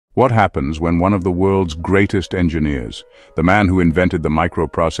What happens when one of the world's greatest engineers, the man who invented the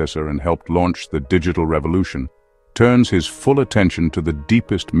microprocessor and helped launch the digital revolution, turns his full attention to the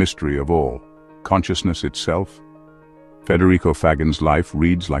deepest mystery of all, consciousness itself? Federico Faggin's life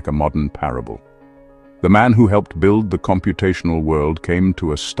reads like a modern parable. The man who helped build the computational world came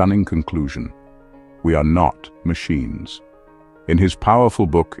to a stunning conclusion. We are not machines. In his powerful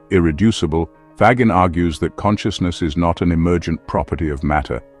book, Irreducible, Faggin argues that consciousness is not an emergent property of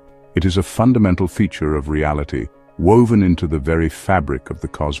matter. It is a fundamental feature of reality, woven into the very fabric of the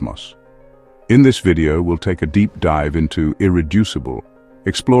cosmos. In this video, we'll take a deep dive into Irreducible,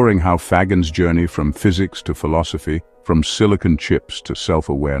 exploring how Faggin's journey from physics to philosophy, from silicon chips to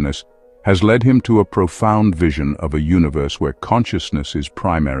self-awareness, has led him to a profound vision of a universe where consciousness is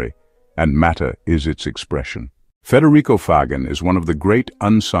primary and matter is its expression. Federico Faggin is one of the great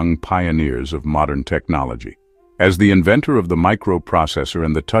unsung pioneers of modern technology. As the inventor of the microprocessor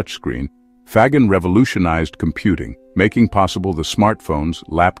and the touchscreen, Faggin revolutionized computing, making possible the smartphones,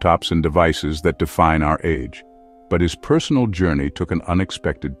 laptops, and devices that define our age. But his personal journey took an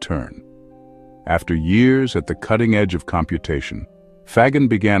unexpected turn. After years at the cutting edge of computation, Faggin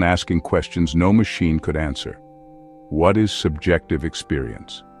began asking questions no machine could answer. What is subjective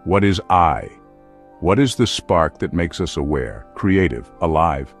experience? What is I? What is the spark that makes us aware, creative,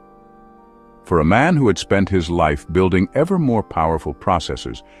 alive? For a man who had spent his life building ever more powerful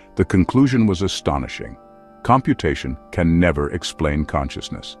processors, the conclusion was astonishing. Computation can never explain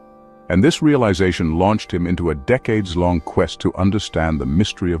consciousness. And this realization launched him into a decades-long quest to understand the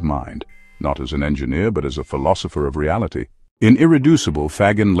mystery of mind, not as an engineer but as a philosopher of reality. In Irreducible,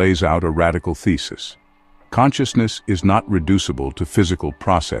 Faggin lays out a radical thesis. Consciousness is not reducible to physical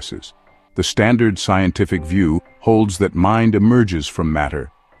processes. The standard scientific view holds that mind emerges from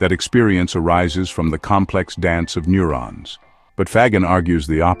matter, that experience arises from the complex dance of neurons. But Faggin argues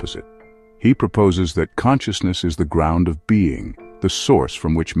the opposite. He proposes that consciousness is the ground of being, the source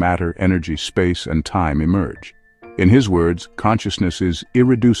from which matter, energy, space, and time emerge. In his words, consciousness is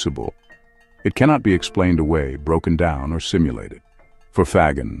irreducible. It cannot be explained away, broken down, or simulated. For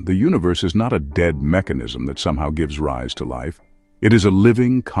Faggin, the universe is not a dead mechanism that somehow gives rise to life. It is a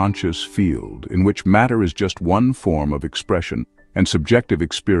living, conscious field in which matter is just one form of expression, and subjective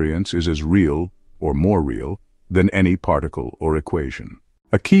experience is as real, or more real, than any particle or equation.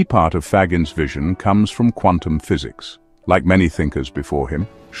 A key part of Faggin's vision comes from quantum physics. Like many thinkers before him,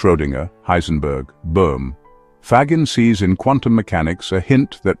 Schrödinger, Heisenberg, Bohm, Faggin sees in quantum mechanics a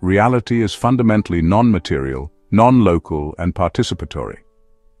hint that reality is fundamentally non-material, non-local, and participatory.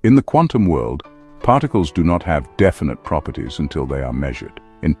 In the quantum world, particles do not have definite properties until they are measured.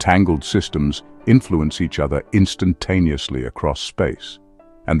 Entangled systems influence each other instantaneously across space,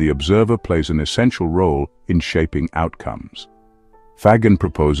 and the observer plays an essential role in shaping outcomes. Faggin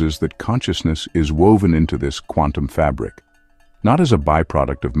proposes that consciousness is woven into this quantum fabric, not as a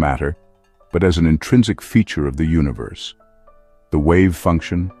byproduct of matter, but as an intrinsic feature of the universe. The wave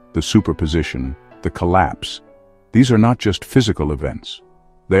function, the superposition, the collapse, these are not just physical events.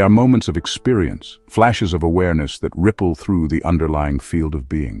 They are moments of experience, flashes of awareness that ripple through the underlying field of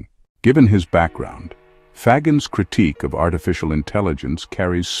being. Given his background, Faggin's critique of artificial intelligence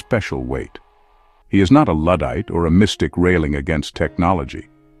carries special weight. He is not a Luddite or a mystic railing against technology.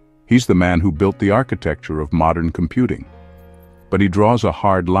 He's the man who built the architecture of modern computing. But he draws a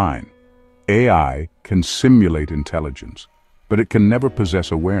hard line. AI can simulate intelligence, but it can never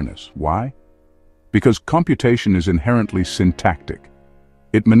possess awareness. Why? Because computation is inherently syntactic.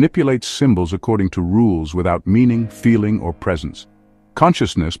 It manipulates symbols according to rules without meaning, feeling, or presence.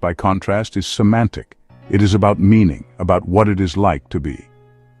 Consciousness, by contrast, is semantic. It is about meaning, about what it is like to be.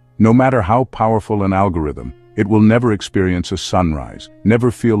 No matter how powerful an algorithm, it will never experience a sunrise,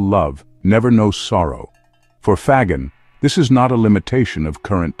 never feel love, never know sorrow. For Faggin, this is not a limitation of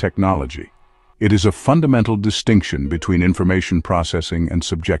current technology. It is a fundamental distinction between information processing and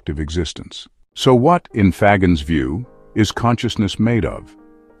subjective existence. So what, in Faggin's view, is consciousness made of?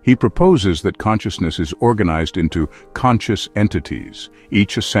 He proposes that consciousness is organized into conscious entities,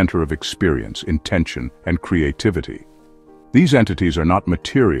 each a center of experience, intention, and creativity. These entities are not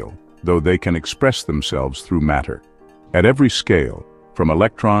material, though they can express themselves through matter. At every scale, from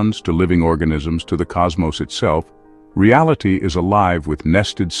electrons to living organisms to the cosmos itself, reality is alive with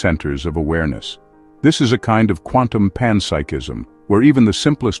nested centers of awareness. This is a kind of quantum panpsychism, where even the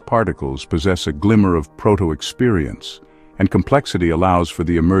simplest particles possess a glimmer of proto-experience, and complexity allows for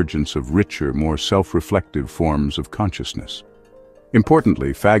the emergence of richer, more self-reflective forms of consciousness.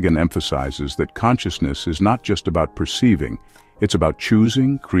 Importantly, Faggin emphasizes that consciousness is not just about perceiving, it's about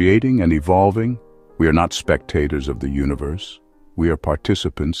choosing, creating, and evolving. We are not spectators of the universe. we are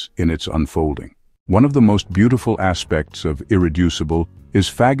participants in its unfolding. One of the most beautiful aspects of Irreducible is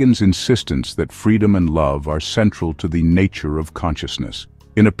Faggin's insistence that freedom and love are central to the nature of consciousness.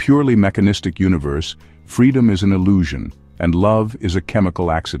 In a purely mechanistic universe, freedom is an illusion, and love is a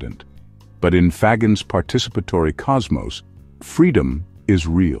chemical accident. But in Faggin's participatory cosmos, freedom is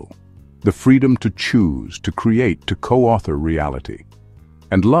real. The freedom to choose, to create, to co-author reality.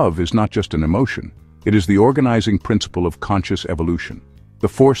 And love is not just an emotion. It is the organizing principle of conscious evolution, the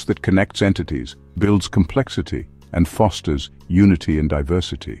force that connects entities, builds complexity, and fosters unity and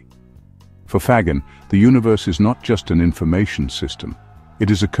diversity. For Faggin, the universe is not just an information system.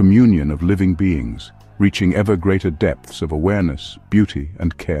 It is a communion of living beings, reaching ever greater depths of awareness, beauty,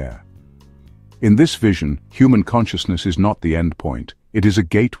 and care. In this vision, human consciousness is not the end point. It is a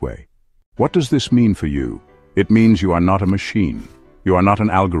gateway. What does this mean for you? It means you are not a machine. You are not an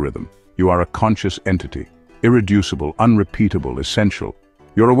algorithm. You are a conscious entity, irreducible, unrepeatable, essential.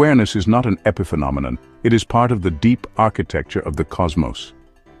 Your awareness is not an epiphenomenon. It is part of the deep architecture of the cosmos.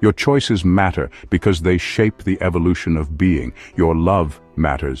 Your choices matter because they shape the evolution of being. Your love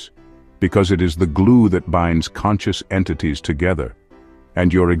matters because it is the glue that binds conscious entities together.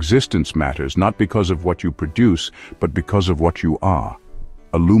 And your existence matters not because of what you produce, but because of what you are.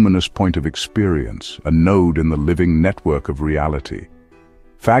 A luminous point of experience, a node in the living network of reality.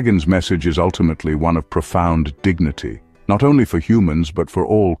 Faggin's message is ultimately one of profound dignity, not only for humans but for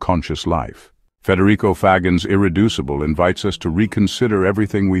all conscious life. Federico Faggin's Irreducible invites us to reconsider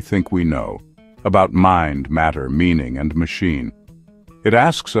everything we think we know about mind, matter, meaning, and machine. It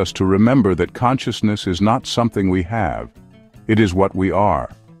asks us to remember that consciousness is not something we have, it is what we are.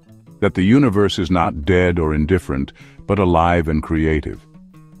 That the universe is not dead or indifferent, but alive and creative.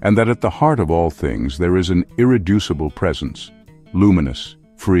 And that at the heart of all things there is an irreducible presence, luminous,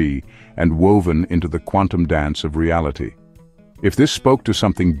 free, and woven into the quantum dance of reality. If this spoke to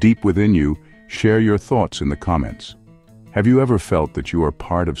something deep within you, share your thoughts in the comments. Have you ever felt that you are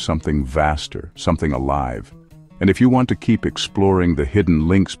part of something vaster, something alive? And if you want to keep exploring the hidden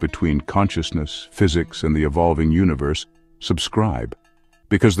links between consciousness, physics, and the evolving universe, subscribe.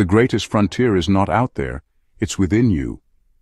 Because the greatest frontier is not out there, it's within you.